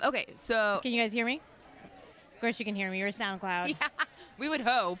Okay, so... Can you guys hear me? Of course you can hear me. You're a SoundCloud. Yeah, we would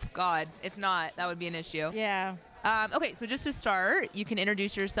hope. God, if not, that would be an issue. Yeah. Okay, so just to start, you can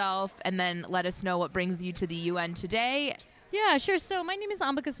introduce yourself and then let us know what brings you to the UN today. Yeah, sure. So my name is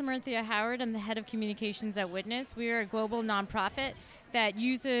Ambika Samarthya-Howard. I'm the head of communications at Witness. We are a global nonprofit that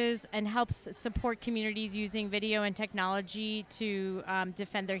uses and helps support communities using video and technology to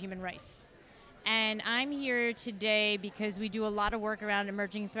defend their human rights. And I'm here today because we do a lot of work around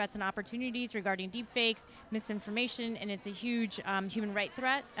emerging threats and opportunities regarding deepfakes, misinformation, and it's a huge human right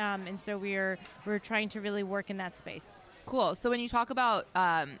threat. And so we're trying to really work in that space. Cool. So when you talk about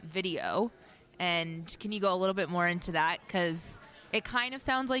video, and can you go a little bit more into that? Because it kind of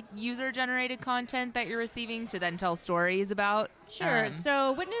sounds like user-generated content that you're receiving to then tell stories about. Sure.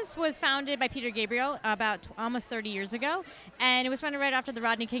 So Witness was founded by Peter Gabriel about almost 30 years ago, and it was founded right after the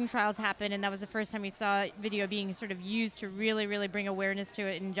Rodney King trials happened, and that was the first time we saw video being sort of used to really, really bring awareness to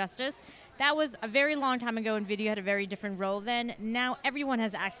it and justice. That was a very long time ago, and video had a very different role then. Now everyone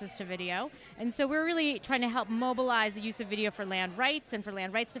has access to video, and so we're really trying to help mobilize the use of video for land rights and for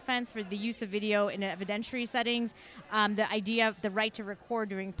land rights defense, for the use of video in evidentiary settings, the idea of the right to record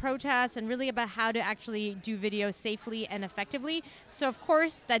during protests, and really about how to actually do video safely and effectively. So of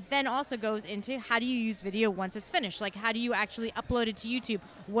course that then also goes into how do you use video once it's finished? Like how do you actually upload it to YouTube?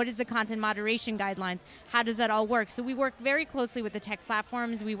 What is the content moderation guidelines? How does that all work? So we work very closely with the tech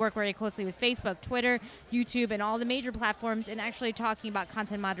platforms. We work very closely with Facebook, Twitter, YouTube, and all the major platforms in actually talking about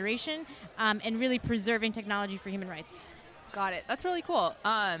content moderation and really preserving technology for human rights. Got it. That's really cool.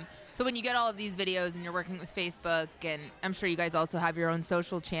 So when you get all of these videos and you're working with Facebook, and I'm sure you guys also have your own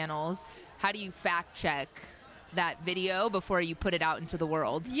social channels, how do you fact check that video before you put it out into the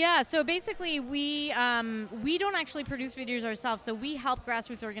world? Yeah, so basically we don't actually produce videos ourselves, so we help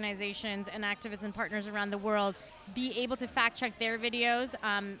grassroots organizations and activists and partners around the world be able to fact check their videos.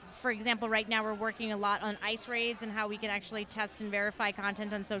 For example, right now we're working a lot on ICE raids and how we can actually test and verify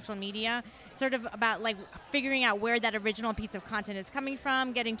content on social media, sort of about like figuring out where that original piece of content is coming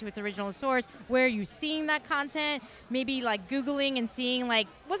from, getting to its original source, where are you seeing that content, maybe like Googling and seeing like,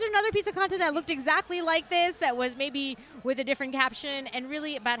 was there another piece of content that looked exactly like this that was maybe with a different caption, and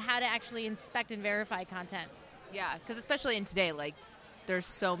really about how to actually inspect and verify content. Yeah, because especially in today, like, there's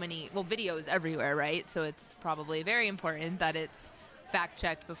so many, well, video is everywhere, right? So it's probably very important that it's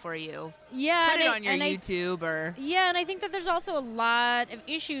fact-checked before you put it on your YouTube or... Yeah, and I think that there's also a lot of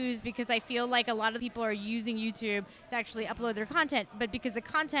issues because I feel like a lot of people are using YouTube to actually upload their content, but because the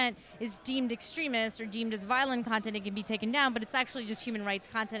content is deemed extremist or deemed as violent content, it can be taken down, but it's actually just human rights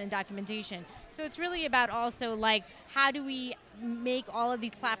content and documentation. So it's really about also like how do we make all of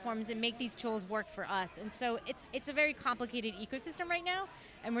these platforms and make these tools work for us. And so it's a very complicated ecosystem right now,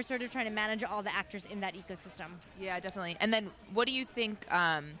 and we're sort of trying to manage all the actors in that ecosystem. Yeah, definitely. And then what do you think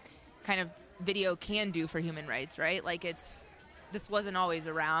kind of video can do for human rights, right? Like this wasn't always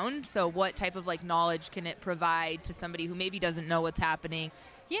around, so what type of like knowledge can it provide to somebody who maybe doesn't know what's happening?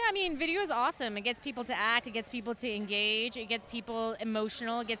 Yeah, I mean, video is awesome. It gets people to act, it gets people to engage, it gets people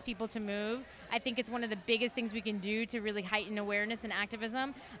emotional, it gets people to move. I think it's one of the biggest things we can do to really heighten awareness and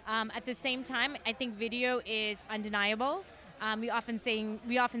activism. At the same time, I think video is undeniable. We often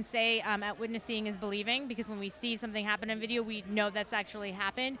say at Witness, seeing is believing, because when we see something happen in video, we know that's actually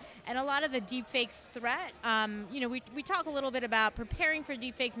happened. And a lot of the deepfakes threat, we talk a little bit about preparing for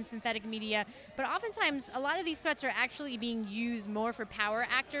deepfakes and synthetic media, but oftentimes a lot of these threats are actually being used more for power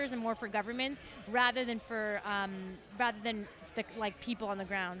actors and more for governments rather than for the like people on the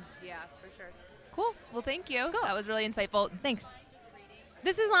ground. Yeah, for sure. Cool. Well, thank you. Cool. That was really insightful. Thanks.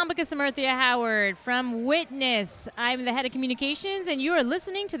 This is Ambika Samarthya-Howard from Witness. I'm the head of communications, and you are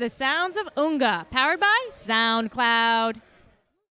listening to the sounds of UNGA, powered by SoundCloud.